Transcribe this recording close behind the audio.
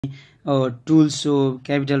Tools हो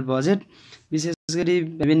capital budget. विशेष गरी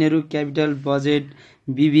भाइबहिनीहरू क्यापिटल बजेट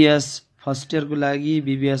बीबीएस फर्स्ट इयरको लागि,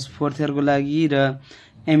 बीबीएस फोर्थ इयरको लागि र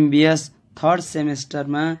एमबीएस थर्ड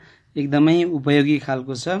सेमेस्टरमा एकदमै उपयोगी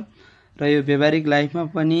खालको छ र यो व्यावहारिक लाइफमा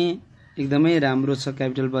पनि एकदमै राम्रो छ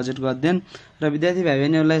क्यापिटल बजेटको अध्ययन। र विद्यार्थी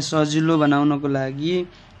भाइबहिनीहरूलाई सजिलो बनाउनको लागि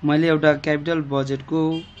मैले एउटा क्यापिटल बजेटको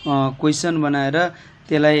क्वेसन बनाएर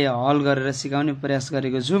त्यसलाई हल गरेर सिकाउने प्रयास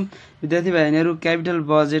गरेको छु। विद्यार्थी भाइबहिनीहरू क्यापिटल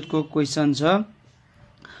बजेटको क्वेसन छ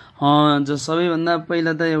जो सबैभन्दा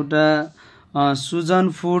पहिला त एउटा सुजन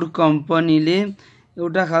फुड कम्पनीले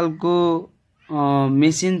एउटा खालको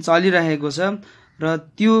मेसिन चलिरहेको छ र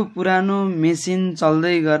त्यो पुरानो मेसिन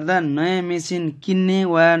चल्दै गर्दा नयाँ मेसिन किन्ने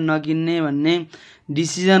वा नकिन्ने भन्ने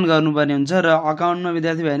डिसिजन गर्नुपर्ने हुन्छ र अकाउन्टमा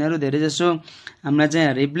विद्यार्थी भाइबहिनीहरू धेरै जसो हामीलाई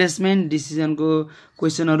चाहिँ रिप्लेसमेन्ट डिसिजनको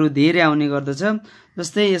क्वेसनहरू धेरै आउने गर्दछ।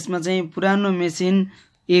 जस्तै यसमा चाहिँ पुरानो मेसिन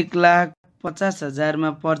 1,50,000 मा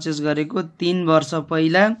पर्चेस गरेको 3 वर्ष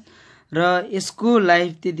पहिला र यसको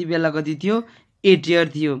लाइफ त्यति बेला कति थियो 8 इयर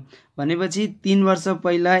थियो भनेपछि 3 वर्ष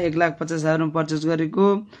पहिला 1,50,000 मा पर्चेस गरेको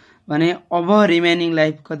भने अब रिमेनिङ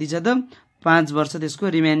लाइफ कति छ त 5 वर्ष त्यसको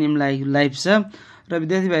रिमेनिङ लाइफ छ र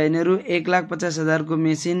विद्यार्थी भाइबहिनीहरू 1,50,000 को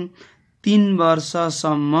मेसिन 3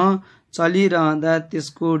 वर्षसम्म चलिरहँदा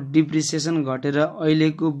त्यसको डिप्रिसिएसन घटेर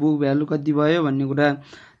अहिलेको बुक भ्यालु कति भयो भन्ने कुरा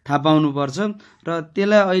थाहा पाउनु पर्छ र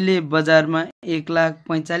त्यसलाई अहिले बजारमा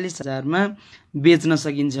 1,45,000 मा बेच्न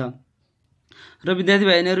सकिन्छ र विद्यार्थी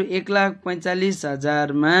भाइबहिनीहरू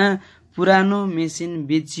 1,45,000 मा पुरानो मेसिन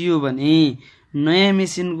बेचियो भने नयाँ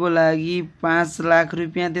मेसिनको लागि 5 लाख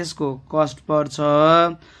रुपियाँ त्यसको कस्ट पर्छ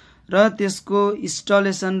र त्यसको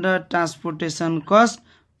इन्स्टलेसन र ट्रान्सपोर्टेसन कस्ट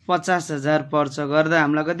 50,000 पर्छ गर्दा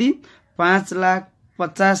हामीलाई कति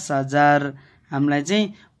 5,50,000 हामीलाई चाहिँ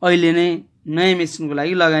अहिले नै नयाँ मेसिनको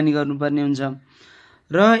लागि लगानी गर्नुपर्ने हुन्छ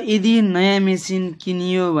र यदि नयाँ मेसिन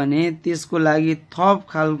किनियो भने त्यसको लागि थप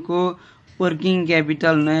खालको वर्किङ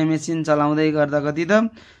क्यापिटल नयाँ मेसिन चलाउँदै गर्दा कति त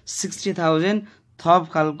 60,000 थप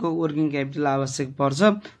खालको वर्किङ क्यापिटल आवश्यक पर्छ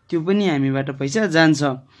त्यो पनि हामीबाट पैसा जान्छ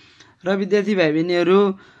र विद्यार्थी भाइबहिनीहरू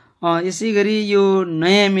यसै गरी यो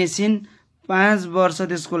नयाँ मेसिन 5 वर्ष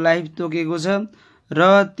त्यसको लाइफ तोकेको छ र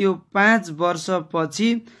त्यो 5 वर्षपछि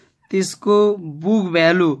त्यसको बुक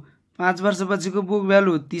भ्यालु 5 वर्षपछिको बुक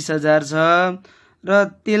भ्यालु 30,000 छ र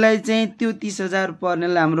त्यसलाई चाहिँ त्यो 30,000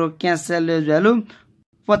 पर्नेलाई हाम्रो क्याश सेल्स भ्यालु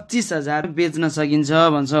 25,000 बेच्न सकिन्छ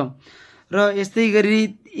भन्छ र यस्तै गरी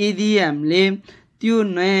यदि हामीले त्यो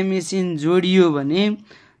नयाँ मेसिन जोडियो भने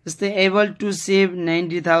जस्तै able to save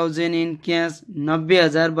 90,000 in cash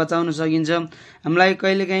 90,000 बचाउन सकिन्छ। हामीलाई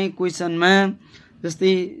कहिलेकाहीँ क्वेसनमा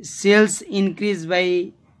जस्तै सेल्स इन्क्रिज बाई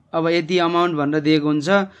अब यति अमाउन्ट भनेर दिएको हुन्छ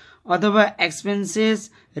अथवा एक्सपेन्सेस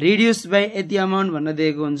रिड्युस बाई यति अमाउन्ट भनेर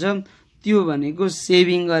दिएको हुन्छ त्यो भनेको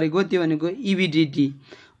सेभिङ गरेको त्यो भनेको इबिडिटी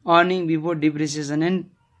earning before depreciation and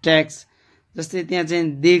tax जस्तै त्यहाँ चाहिँ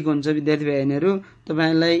दिएको हुन्छ विद्यार्थी भाइबहिनीहरू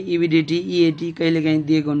तपाईहरुलाई इबिडिटी इएटी कहिलेकाहीँ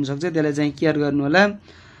दिएको हुनसक्छ त्यसलाई चाहिँ केयर गर्नु होला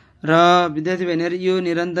र विद्यार्थी भाइबहिनीहरू यो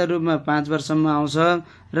निरन्तर रूपमा 5 वर्षसम्म आउँछ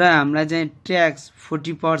र हामीलाई चाहिँ ट्याक्स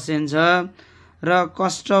 40% छ र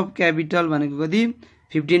कस्ट अफ क्यापिटल भनेको कति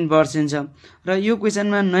 15% छ र यो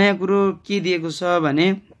क्वेसनमा नयाँ कुरो के दिएको छ भने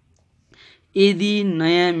यदि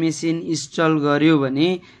नयाँ मेसिन इन्स्टल गर्यो भने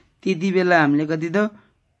त्यति बेला हामीले कति त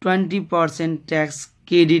 20% ट्याक्स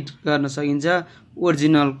क्रेडिट गर्न सकिन्छ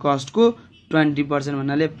ओरिजिनल कस्टको 20%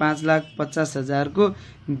 भन्नाले 5,50,000 को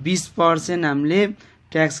 20% हामीले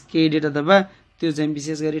ट्याक्स क्रेडिट अथवा त्यो चाहिँ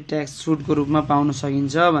विशेष गरी ट्याक्स छुटको रूपमा पाउन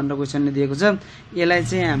सकिन्छ भनेर क्वेसनले दिएको छ। यसलाई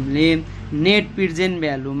चाहिँ हामीले नेट प्रेजेन्ट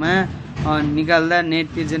भ्यालुमा निकाल्दा नेट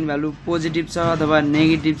प्रेजेन्ट भ्यालु पोजिटिभ छ अथवा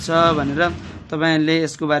नेगेटिभ छ भनेर तपाईहरुले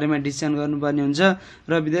यसको बारेमा डिसिसन गर्नुपर्ने हुन्छ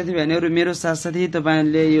र विद्यार्थी भाइहरु मेरो साथसाथै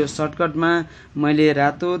तपाईहरुले यो सर्टकटमा मैले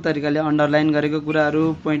रातो तरिकाले अन्डरलाइन गरेको कुराहरु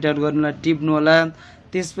पोइन्ट आउट गर्नुलाई टिप्नु होला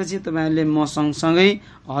त्यसपछि तपाईहरुले म सँगसँगै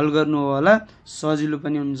हल गर्नु होला सजिलो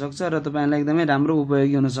पनि हुन सक्छ र तपाईहरुलाई एकदमै राम्रो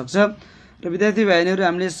उपयोगी हुन सक्छ र विद्यार्थी भाइहरु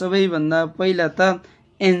हामीले सबैभन्दा पहिला त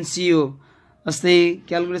एनसीओ अस्ति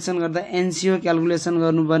क्याल्कुलेसन गर्दा एनसीओ क्याल्कुलेसन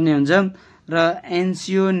गर्नुपर्ने हुन्छ र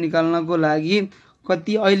एनसीओ निकाल्नको लागि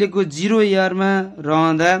कति अहिलेको 0 इयरमा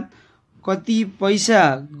रहँदा कति पैसा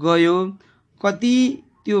गयो कति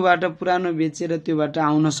त्योबाट पुरानो बेचेर त्योबाट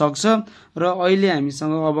आउन सक्छ र अहिले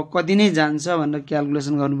हामीसँग अब कति नै जान्छ भनेर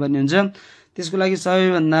क्याल्कुलेसन गर्नुपर्ने हुन्छ। त्यसको लागि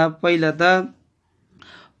सबैभन्दा पहिला त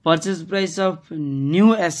purchase price of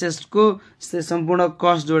new asset को सम्पूर्ण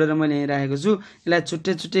कस्ट जोडेर मैले यहाँ राखेको छु। यसलाई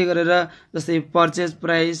छुट्टै छुट्टै गरेर जस्तै purchase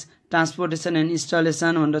price transportation and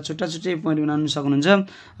installation भनेर छुट्टा छुट्टै पोइन्ट बनाउन सक्नुहुन्छ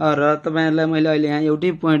र तपाईहरुलाई मैले अहिले यहाँ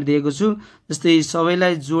एउटै पोइन्ट दिएको छु। जस्तै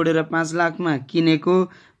सबैलाई जोडेर 5 लाखमा किनेको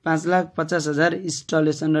 5,50,000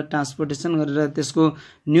 इन्स्टलेसन र ट्रान्सपोर्टेसन गरेर त्यसको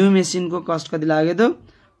न्यू मेसिनको कस्ट कति लाग्यो त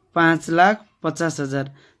 5,50,000।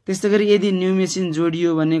 त्यस्तै गरी यदि न्यू मेसिन जोडियो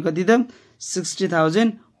भने कति त 60,000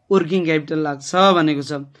 वर्किङ क्यापिटल लाग्छ भनेको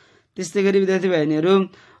छ। त्यस्तै गरी विद्यार्थी भाइहरू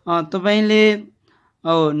तपाईले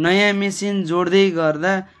नयाँ मेसिन जोड्दै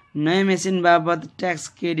गर्दा नयाँ मेसिन बापत ट्याक्स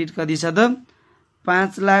क्रेडिट कति छ त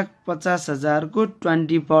 5,50,000 को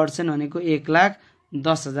 20% भनेको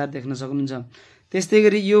 1,10,000 देख्न सक्नुहुन्छ। त्यस्तै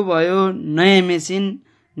गरी यो भयो नयाँ मेसिन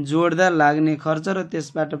जोड्दा लाग्ने खर्च र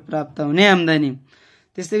त्यसबाट प्राप्त हुने आम्दानी।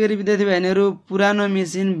 त्यस्तै गरी विद्यार्थी भाइहरू पुरानो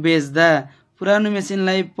मेसिन बेच्दा पुरानो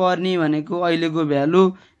मेसिनलाई पर्ने भनेको अहिलेको भ्यालु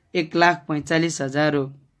 1,45,000 हो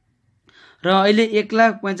र अहिले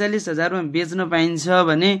 1,45,000 मा बेच्न पाइन्छ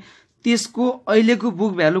भने त्यसको अहिलेको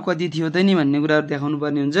बुक भ्यालु कति थियो त नि भन्ने कुराहरु देखाउनु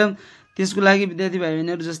पर्ने हुन्छ। त्यसको लागि विद्यार्थी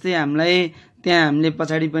भाइबहिनीहरु जस्तै हामीले त्यहाँ हामीले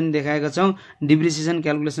पछाडी पनि देखाएका छौं डिप्रिसिएसन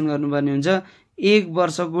क्याल्कुलेसन गर्नुपर्ने हुन्छ। 1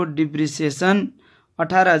 वर्षको डिप्रिसिएसन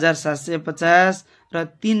 18,750 र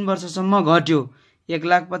 3 वर्षसम्म घट्यो।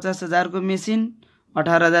 1,50,000 को मेसिन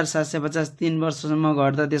 18,750 3 वर्षसम्म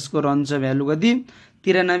घट्दा त्यसको रहन्छ भ्यालु कति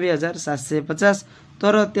 93,750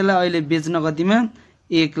 तर त्यसलाई अहिले बेच्न कतिमा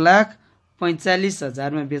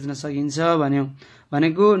 1,45,000 मा बेच्न सकिन्छ भन्यो।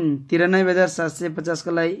 भनेको 93,750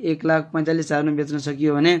 को लागि 1,45,000 मा बेच्न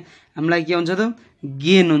सकियो भने हामीलाई के हुन्छ त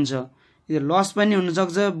गेन हुन्छ। यो लस पनि हुन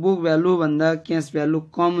सक्छ। बुक भ्यालु भन्दा क्याश भ्यालु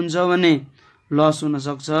कम हुन्छ भने लस हुन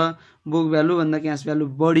सक्छ। बुक भ्यालु भन्दा क्याश भ्यालु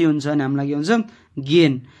बढी हुन्छ भने हामीलाई के हुन्छ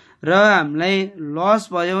गेन। र हामीलाई लस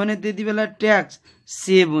भयो भने त्यति बेला ट्याक्स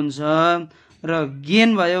सेभ हुन्छ र गेन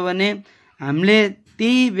भयो भने हामीले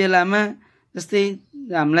त्यही बेलामा जस्तै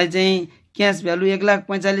हामीलाई चाहिँ क्याश भ्यालु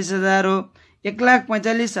 1,45,000 हो।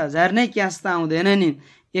 1,45,000 नै क्याश त आउँदैन नि।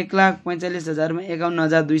 1,45,000 मा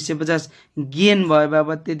 51,250 गेन भए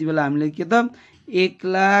बापत त्यति बेला हामीले के त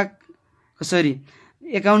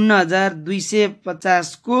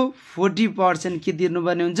 51,250 को 40% के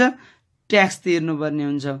तिर्नुपर्ने हुन्छ ट्याक्स तिर्नुपर्ने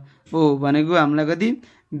हुन्छ। हो भनेको हामीलाई कति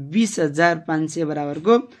 20,500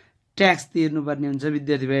 बराबरको ट्याक्स तिर्नुपर्ने हुन्छ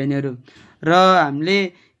विद्यार्थी भाइहरु। र हामीले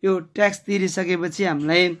यो ट्याक्स तिरिसकेपछि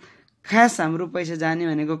हामीलाई खास हाम्रो पैसा जाने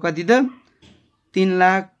भनेको कति त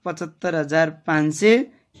 3,75,500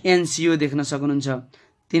 एनसीओ देख्न सक्नुहुन्छ।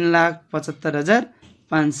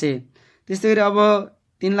 3,75,500। त्यस्तै गरी अब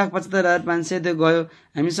 3,75,500 त गयो।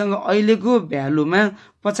 हामीसँग अहिलेको भ्यालुमा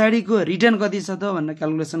पछाडीको रिटर्न कति छ त भनेर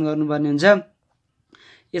क्याल्कुलेसन गर्नुपर्ने हुन्छ।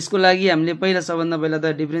 यसको लागि हामीले सबभन्दा पहिला त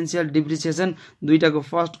डिफरेन्शियल डिप्रिसिएसन दुईटाको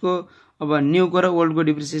फर्स्टको अब न्यूको र ओल्डको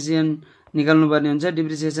डिप्रिसिएसन निकाल्नु पर्ने हुन्छ।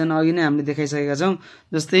 डिप्रिसिएसन अघि नै हामीले देखाइसकेका छौं।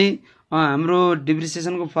 जस्तै हाम्रो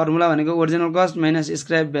डिप्रिसिएसनको फर्मुला भनेको original cost minus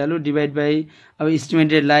scrap value divide by अब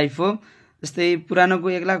एस्टिमेटेड लाइफ हो। जस्तै पुरानोको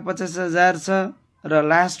 1,50,000 छ र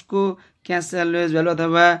लास्टको क्याश सेल्वेज भ्यालु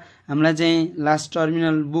अथवा हामीलाई चाहिँ last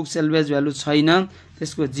terminal book salvage value छैन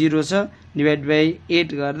त्यसको 0 छ डिभाइड बाइ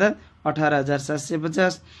 8 गर्दा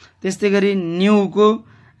 18,750। त्यस्तै गरी न्यूको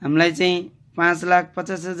हामीलाई चाहिँ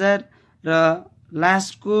 5,50,000 र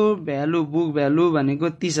लास्टको भ्यालु बुक भ्यालु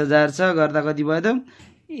भनेको 30,000 छ गर्दा कति भयो त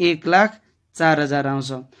 1,04,000 आउँछ।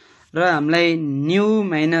 र हामीलाई न्यू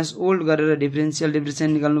माइनस ओल्ड गरेर डिफरेन्शियल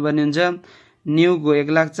डिप्रिसिएसन निकाल्नु पर्ने हुन्छ। न्यूको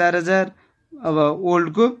 1,04,000 अब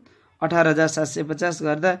ओल्डको 18,750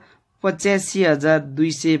 गर्दा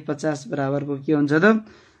 85,250 बराबरको के हुन्छ त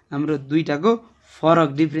हाम्रो दुईटाको फरक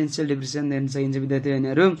डिफरेन्शियल डिप्रिसिएसन देख्न सकिन्छ विद्यार्थी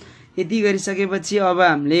बहिनीहरु। यति गरिसकेपछि अब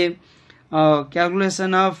हामीले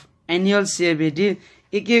क्याल्कुलेसन अफ एनुअल CFAT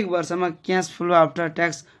एक वर्षमा क्याश फ्लो आफ्टर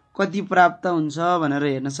ट्याक्स कति प्राप्त हुन्छ भनेर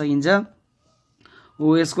हेर्न सकिन्छ।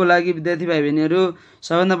 हो यसको लागि विद्यार्थी भाइबहिनीहरु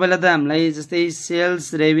सबभन्दा पहिला त हामीलाई जस्तै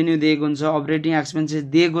सेल्स रेभेन्यू दिएको हुन्छ अपरेटिङ एक्सपेन्सेस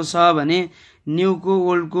दिएको छ भने न्यूको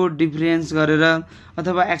ओल्डको डिफरेन्स गरेर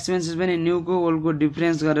अथवा एक्सपेन्सेस पनि न्यूको ओल्डको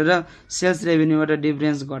डिफरेन्स गरेर सेल्स रेभेन्यूबाट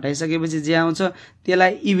डिफरेन्स घटाइसकेपछि जे आउँछ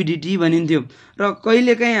त्यसलाई इबिडिटी भनिन्थ्यो। र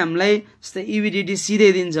कहिलेकाहीँ हामीलाई जस्तै इबिडिटी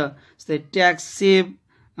सिधै दिन्छ। जस्तै ट्याक्स सेभ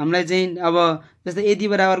हामीलाई चाहिँ अब जस्तै यति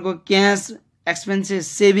बराबरको क्याश एक्सपेन्सेस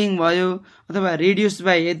सेभिङ भयो अथवा रिड्युस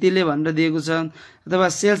बाइ यतिले भनेर दिएको छ अथवा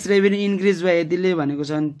सेल्स रेभेन्यू इन्क्रिज बाइ यतिले भनेको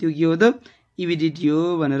छ भने त्यो के हो त इबिडिटी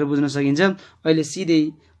हो भनेर बुझ्न सकिन्छ। अहिले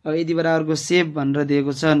सिधै यति बराबरको सेभ भनेर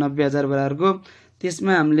दिएको छ 90,000 बराबरको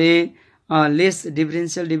त्यसमा हामीले लेस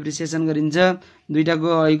डिफरेन्शियल डिप्रिसिएसन गरिन्छ। दुईटाको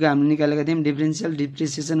अहिलेको हामीले निकालेका थियौं डिफरेन्शियल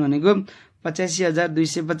डिप्रिसिएसन भनेको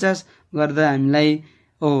 85,250 गर्दा हामीलाई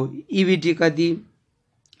इबिटी कति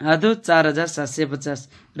आधो 4,750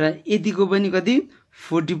 र यतिको पनि कति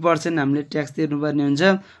 40% हामीले ट्याक्स तिर्नुपर्ने हुन्छ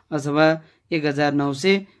अथवा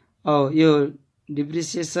 1,900। यो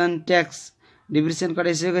डिप्रिसिएसन ट्याक्स डिप्रिसिएसन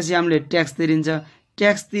कटाइसकेपछि हामीले ट्याक्स तिरिन्छ।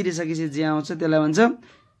 ट्याक्स तिरिसकेपछि जे आउँछ त्यसलाई भन्छ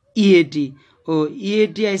इएटी।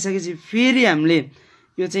 इएटी आइसकेपछि फेरि हामीले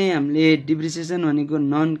यो चाहिँ हामीले डिप्रिसिएसन भनेको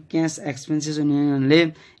नन क्यास एक्सपेन्सेस हुनाले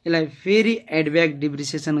यसलाई फेरि एडब्याक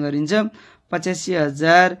डिप्रिसिएसन गरिन्छ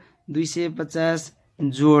 85,250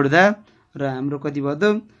 जोड्दा र हाम्रो कति भयो त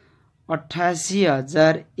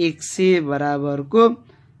 88,100 बराबरको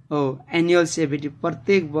एनुअल CFAT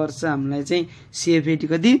प्रत्येक वर्ष हामीलाई चाहिँ CFAT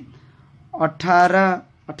कति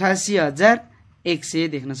 88,100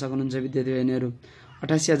 देख्न सक्नुहुन्छ विद्यार्थी बहिनीहरू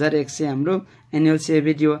 88,100 हाम्रो एनुअल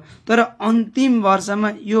CFAT हो। तर अन्तिम वर्षमा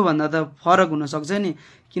यो भन्दा त फरक हुन सक्छ नि,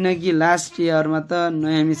 किनकि लास्ट इयरमा त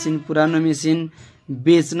नयाँ मेसिन पुरानो मेसिन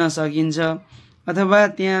बेच्न सकिन्छ अथवा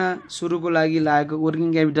त्यहाँ सुरुको लागि लागेको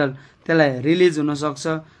वर्किङ क्यापिटल त्यसलाई रिलिज हुन सक्छ।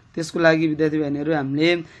 त्यसको लागि विद्यार्थी बहिनीहरू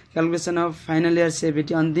हामीले calculation of final year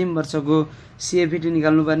CFAT अन्तिम वर्षको CFAT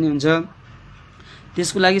निकाल्नु पर्ने हुन्छ।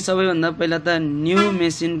 त्यसको लागि सबैभन्दा पहिला त न्यू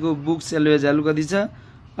मेसिनको बुक सेल्वेज भ्यालु कति छ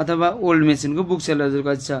अथवा ओल्ड मेसिनको बुक सेल्वेज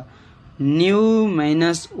कति छ, न्यू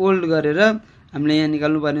माइनस ओल्ड गरेर हामीले यहाँ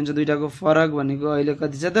निकाल्नु पर्ने हुन्छ। दुईटाको फरक भनेको अहिले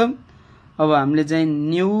कति छ त, अब हामीले चाहिँ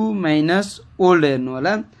न्यू माइनस ओल्ड हेर्नु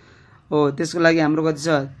होला हो। त्यसको लागि हाम्रो कति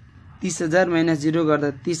छ 30,000 माइनस 0 गर्दा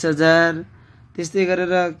 30,000। त्यस्तै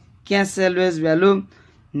गरेर क्यास सेल्वेज भ्यालु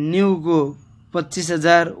न्यूको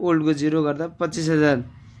 25,000 ओल्डको 0 गर्दा 25,000।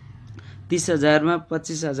 30,000 मा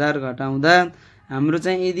 25,000 घटाउँदा हाम्रो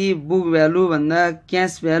चाहिँ यदि बुक भ्यालु भन्दा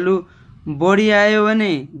क्यास भ्यालु बढी आयो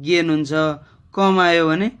भने गेन हुन्छ, कम आयो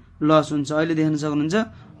भने लस हुन्छ। अहिले देख्न सक्नुहुन्छ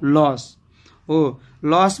लस हो,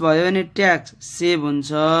 लस भयो भने ट्याक्स सेभ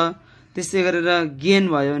हुन्छ, त्यस्तै गरेर गेन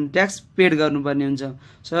भयो भने ट्याक्स पेड गर्नुपर्ने हुन्छ।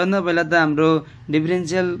 सबभन्दा पहिला त हाम्रो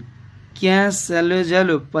डिफरेन्सियल क्यास सेल्वेज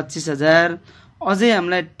भ्यालु 25,000, अझै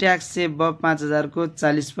हामीलाई ट्याक्स सेभ भयो 5,000 को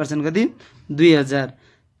 40% कति 2,000।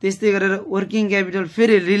 त्यस्तै गरेर वर्किङ क्यापिटल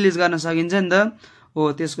फेरि रिलिज गर्न सकिन्छ नि त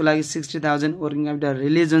हो, त्यसको लागि 60,000 वर्किङ क्यापिटल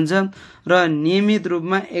रिलिज हुन्छ। र नियमित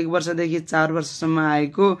रूपमा 1 वर्षदेखि 4 वर्षसम्म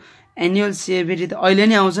आएको एनुअल CFAT त अहिले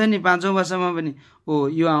नै आउँछ नि 5औं वर्षमा पनि हो,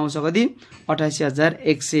 यो आउँछ कति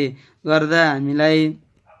 88,100 गर्दा हामीलाई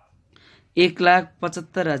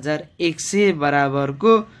 1,75,100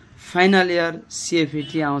 बराबरको फाइनल इयर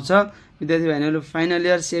CFAT आउँछ। विद्यार्थी बहिनीहरू फाइनल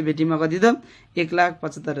इयर CFAT मा कति त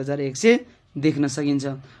 1,75,100 देख्न सकिन्छ।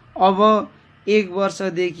 अब 1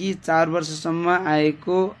 वर्षदेखि 4 वर्षसम्म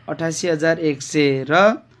आएको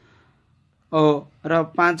 88,100 र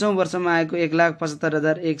 5औं वर्षमा आएको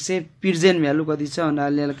 1,75,100 प्रेजेन्ट भ्यालु कति छ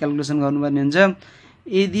भनेर क्यालकुलेसन गर्नुपर्ने हुन्छ।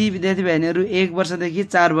 यदि विद्यार्थी बहिनीहरू 1 वर्षदेखि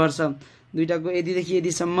 4 वर्ष दुईटाको यदिदेखि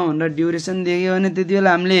यदिसम्म भनेर ड्युरेसन दियो भने त्यति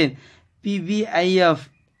बेला हामीले PVIF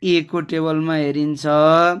A को टेबलमा हेरिन्छ।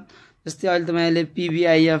 जस्तै अहिले तपाईले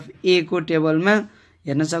PVIF A को टेबलमा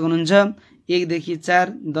हेर्न सक्नुहुन्छ 1 देखि 4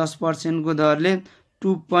 10% को दरले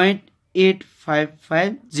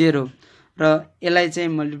 2.8550 र यसलाई चाहिँ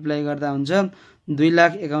मल्टिप्लाई गर्दा हुन्छ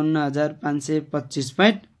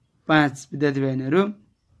 2,51,525.5 विद्यार्थी बहिनीहरू।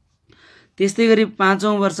 त्यस्तै गरी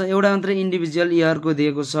 5औं वर्ष एउटा मात्र इन्डिभिजुअल इयरको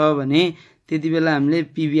दिएको छ भने त्यति बेला हामीले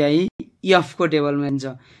PVIF को टेबलमा हेर्छ।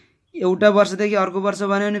 एउटा वर्षदेखि अर्को वर्ष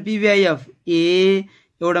भन्यो भने PVIF A,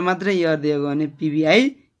 एउटा मात्रै इयर दिएको भने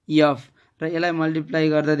PVIF र यसलाई मल्टिप्लाई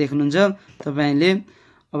गर्दा देख्नुहुन्छ तपाईले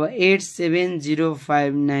अब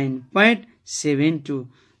 87059.72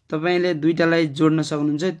 तपाईले दुईटालाई जोड्न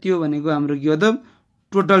सक्नुहुन्छ। त्यो भनेको हाम्रो के हो त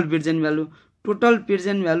total present value. Total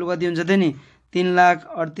present value कति हुन्छ त नि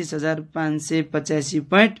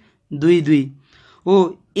 3,38,585.22 हो।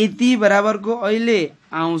 यति बराबरको अहिले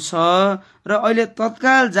आउँछ र अहिले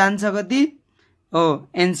तत्काल जान्छ कति हो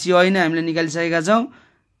NCO नै हामीले निकालिसकेका छौं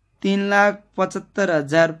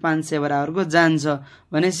 3,75,500 बराबरको जान्छ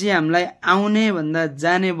भनेपछि हामीलाई आउने भन्दा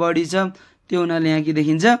जाने बढी छ। त्यो हुनाले यहाँ के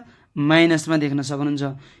देखिन्छ माइनसमा देख्न सक्नुहुन्छ।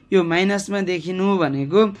 यो माइनसमा देखिनु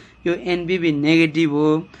भनेको यो NPV नेगेटिभ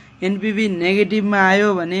हो। NPV नेगेटिभमा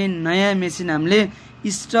आयो भने नयाँ मेसिन हामीले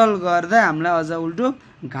इन्स्टल गर्दा हामीलाई अझ उल्टो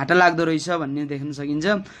घाटा लाग्दो रहेछ भन्ने देख्न सकिन्छ।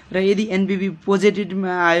 र यदि NPV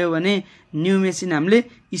पोजिटिभमा आयो भने न्यू मेसिन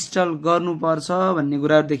हामीले इन्स्टल गर्नुपर्छ भन्ने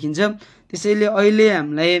कुराहरु देखिन्छ। त्यसैले अहिले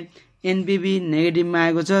हामीलाई NPV नेगेटिभमा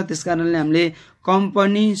आएको छ, त्यसकारणले हामीले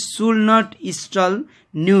company should not install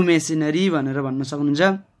new machinery भनेर भन्न सक्नुहुन्छ।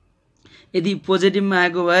 यदि पोजिटिभमा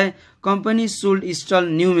आएको भए company should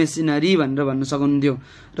install new machinery भनेर भन्न सक्नुहुन्थ्यो।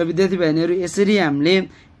 र विद्यार्थी बहिनीहरू यसरी हामीले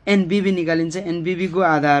NPV निकालिन्छ। NPV को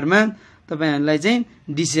आधारमा तपाईहरुलाई चाहिँ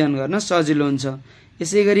डिसिजन गर्न सजिलो हुन्छ।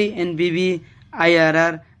 यसैगरी NPV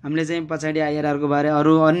IRR हामीले चाहिँ पछाडी IRR को बारे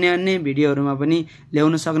अरु अन्य भिडियोहरुमा पनि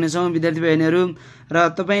ल्याउन सक्ने छौं विद्यार्थी बहिनीहरू। र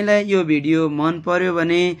तपाईलाई यो भिडियो मन पर्यो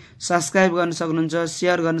भने सब्स्क्राइब गर्न सक्नुहुन्छ,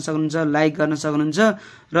 शेयर गर्न सक्नुहुन्छ, लाइक गर्न सक्नुहुन्छ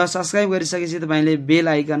र सब्स्क्राइब गरिसकेपछि तपाईले बेल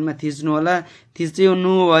आइकनमा थिच्नु होला।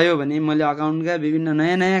 थिच्नु भयो भने मैले अकाउन्टका विभिन्न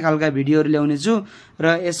नयाँ खालका भिडियोहरु ल्याउने छु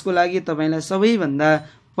र यसको लागि तपाईलाई सबैभन्दा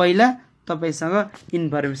पहिला तपाईसँग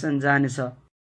इन्फर्मेसन जानेछ।